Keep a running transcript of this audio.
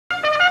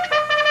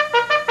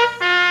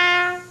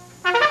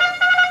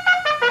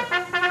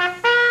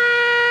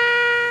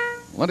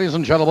Ladies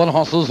and gentlemen,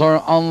 horses are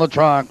on the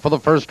track for the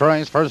first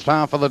race, first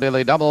half of the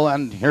Daily Double,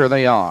 and here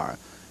they are.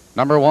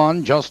 Number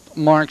 1, Just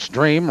Mark's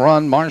Dream,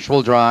 Ron Marsh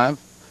will drive.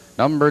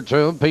 Number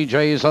 2,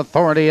 PJ's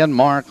Authority and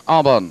Mark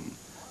Aubin.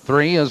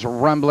 3 is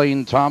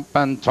Rambling Top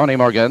and Tony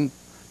Morgan.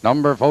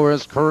 Number 4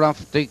 is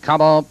Crafty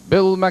Cabo,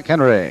 Bill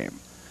McHenry.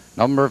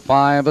 Number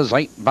 5 is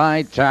 8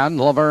 by 10,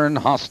 Lavern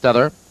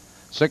Hostetler.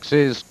 6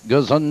 is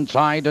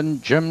Gesundheit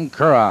and Jim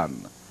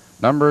Curran.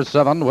 Number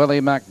 7, Willie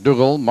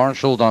McDougall,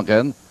 Marshall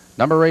Duncan.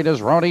 Number 8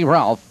 is Rowdy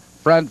Ralph.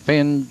 Fred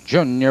Finn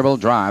Jr. will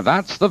drive.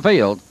 That's the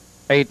field.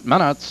 8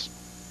 minutes.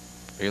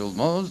 Field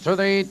moves to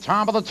the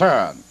top of the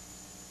turn.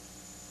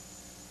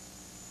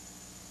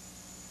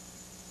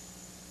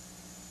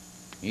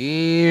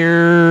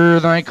 Here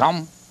they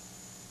come.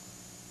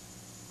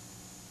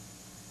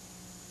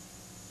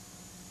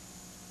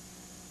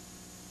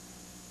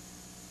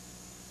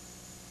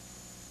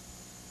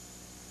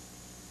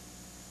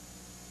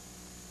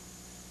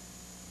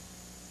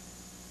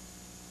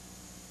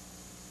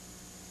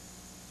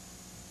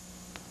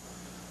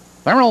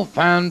 Barrel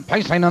Fan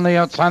pacing on the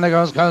outside. There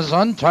goes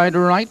Gesundheit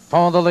right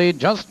for the lead.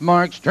 Just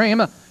Mark's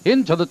Dream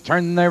into the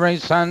turn they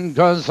race, and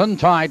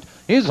Gesundheit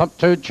is up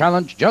to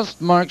challenge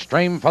Just Mark's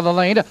Dream for the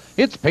lead.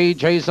 It's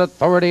PJ's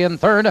Authority in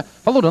third,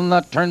 followed on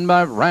that turn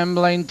by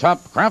Rambling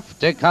Top,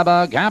 Crafty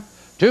Caba Gap.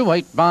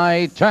 2-8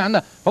 by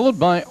 10, followed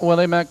by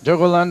Willie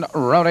McDougall and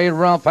Rowdy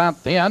Ralph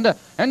at the end.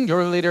 And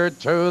your leader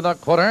to the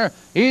quarter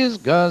is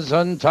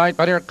Gesundheit,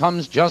 but here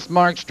comes Just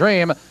Mark's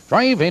Dream,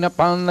 driving up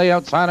on the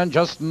outside, and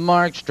Just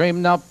Mark's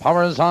Dream now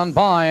powers on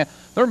by.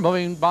 They're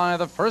moving by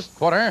the first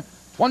quarter,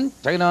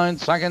 29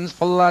 seconds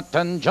flat,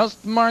 and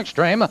Just Mark's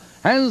Dream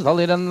has the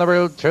lead in the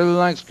road. 2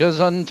 lengths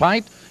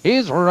Gesundheit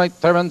is right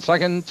there in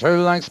second. 2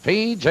 lengths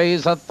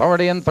PJ's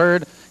Authority in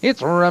third.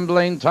 It's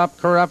Rambling Top,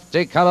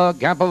 Crafty Cabo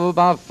Gap of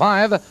about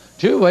 5.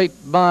 2-8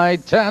 by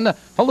 10.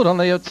 Followed on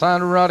the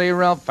outside, Rowdy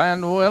Ralph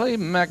and Willie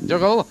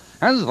McDougall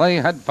as they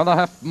head for the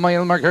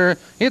half-mile marker.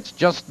 It's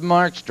Just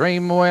Mark's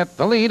Dream with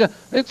the lead.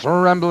 It's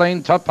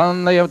Rambling Top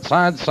on the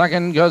outside,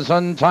 second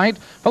Gesundheit,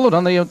 followed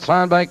on the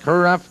outside by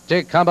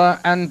Crafty Cabo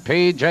and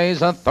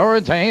PJ's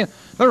Authority.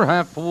 They're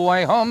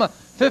halfway home.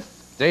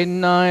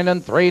 59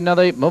 and 3. Now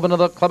they move into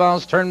the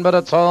clubhouse turn, but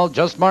it's all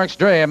Just Mark's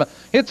Dream.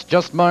 It's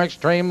Just Mark's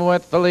Dream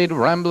with the lead.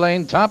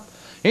 Rambling Top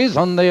is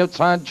on the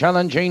outside,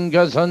 challenging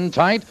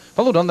Gesundheit,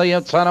 followed on the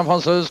outside of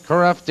horses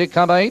Crafty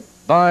Cabo 8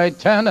 by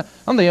 10.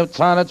 On the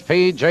outside, it's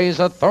PJ's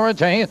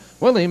Authority,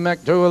 Willie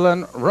McDougall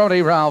and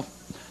Rowdy Ralph.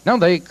 Now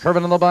they curve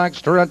into the back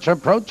stretch,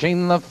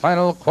 approaching the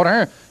final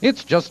quarter.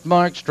 It's Just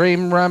Mark's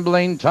Dream,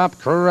 Rambling Top,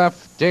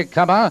 Crafty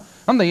Cabo.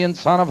 On the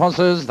inside of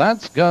horses,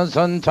 that's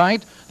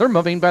Gesundheit. They're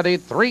moving by the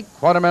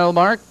 3/4 mile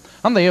mark.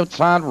 On the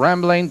outside,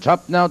 Rambling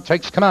Top now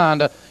takes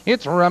command.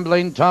 It's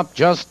Rambling Top,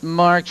 Just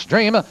Mark's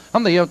Dream.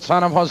 On the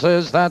outside of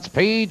horses, that's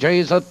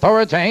PJ's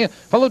Authority,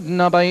 followed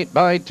now by 8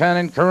 by 10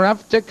 and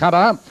Crafty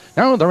Cabo.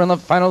 Now they're in the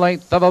final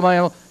 1/8 of a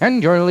mile,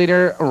 and your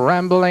leader,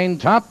 Rambling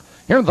Top.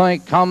 Here they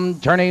come,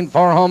 turning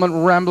for home,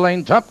 and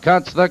Rambling Top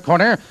cuts the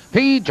corner.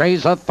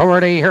 PJ's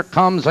Authority, here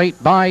comes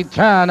 8 by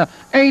 10.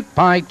 8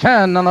 by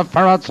 10 on the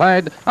far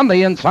outside. On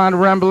the inside,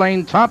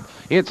 Rambling Top.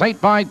 It's 8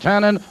 by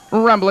 10, and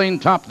Rambling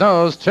Top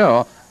those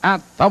two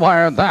at the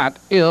wire. That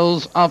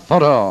is a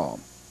photo.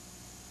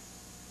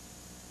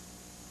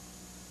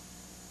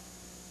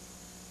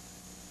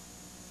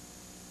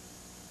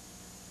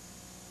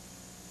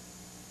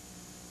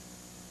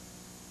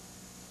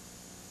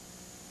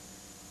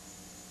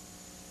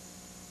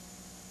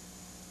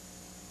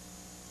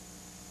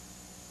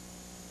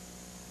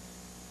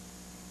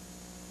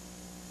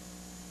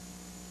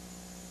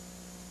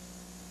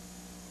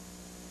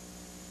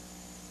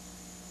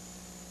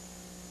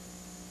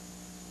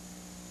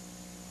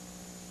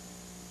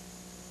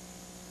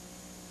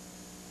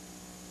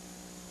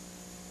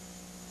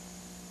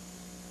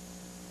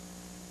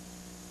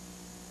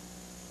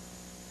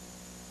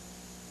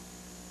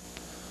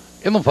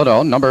 In the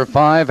photo, number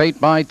 5,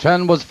 8 by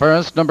 10 was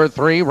first. Number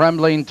 3,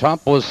 Rambling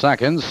Top was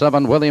second.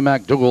 7, Willie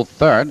McDougall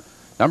third.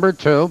 Number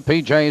 2,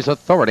 PJ's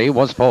Authority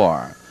was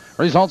 4.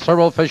 Results are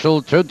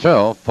official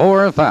 2-2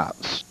 for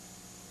Fats.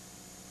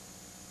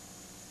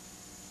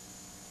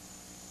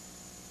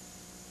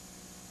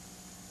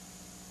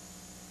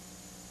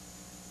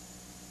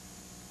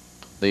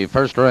 The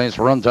first race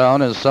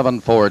rundown is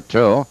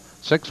 7-4-2,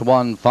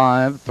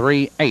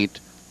 6-1-5-3-8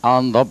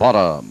 on the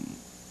bottom.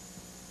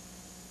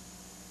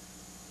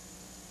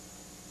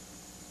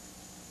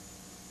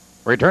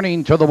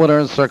 Returning to the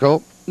winner's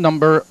circle,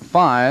 number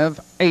 5,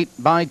 8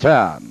 by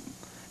 10.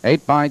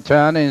 8 by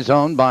 10 is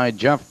owned by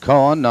Jeff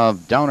Cohen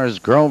of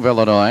Downers Grove,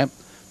 Illinois,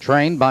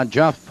 trained by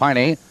Jeff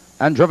Piney,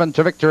 and driven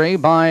to victory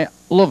by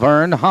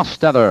Lavern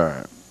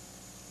Hostetler.